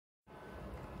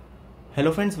Hello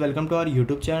friends, welcome to our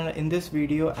YouTube channel. In this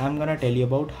video I'm gonna tell you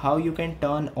about how you can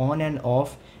turn on and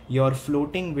off your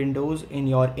floating windows in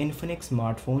your Infinix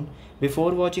smartphone.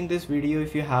 Before watching this video,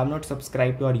 if you have not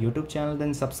subscribed to our YouTube channel,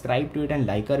 then subscribe to it and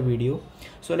like our video.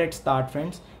 So let's start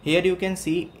friends. Here you can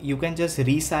see you can just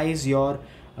resize your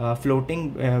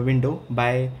floating window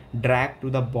by drag to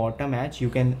the bottom edge. You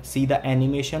can see the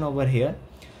animation over here.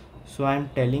 So I'm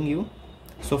telling you.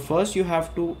 So first you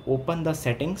have to open the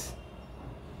settings,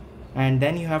 and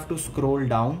then you have to scroll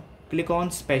down, click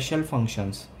on special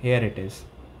functions. Here it is.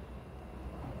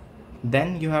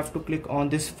 Then you have to click on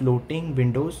this floating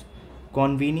windows,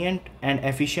 convenient and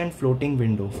efficient floating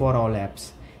window for all apps.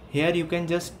 Here you can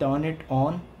just turn it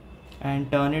on and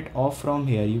turn it off from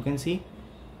here. You can see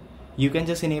you can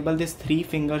just enable this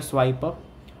 3-finger swipe up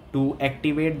to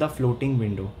activate the floating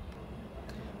window.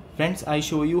 Friends, I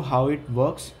show you how it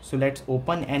works. So let's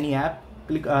open any app.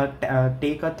 Click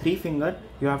take a 3-finger,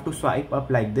 you have to swipe up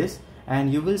like this,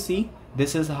 and you will see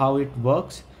this is how it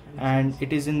works. And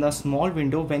it is in the small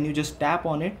window. When you just tap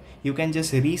on it, you can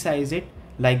just resize it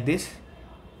like this.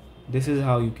 This is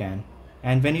how you can.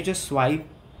 And when you just swipe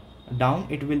down,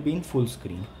 it will be in full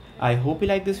screen. I hope you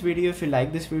like this video. If you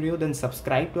like this video, then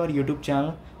subscribe to our YouTube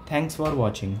channel. Thanks for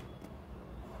watching.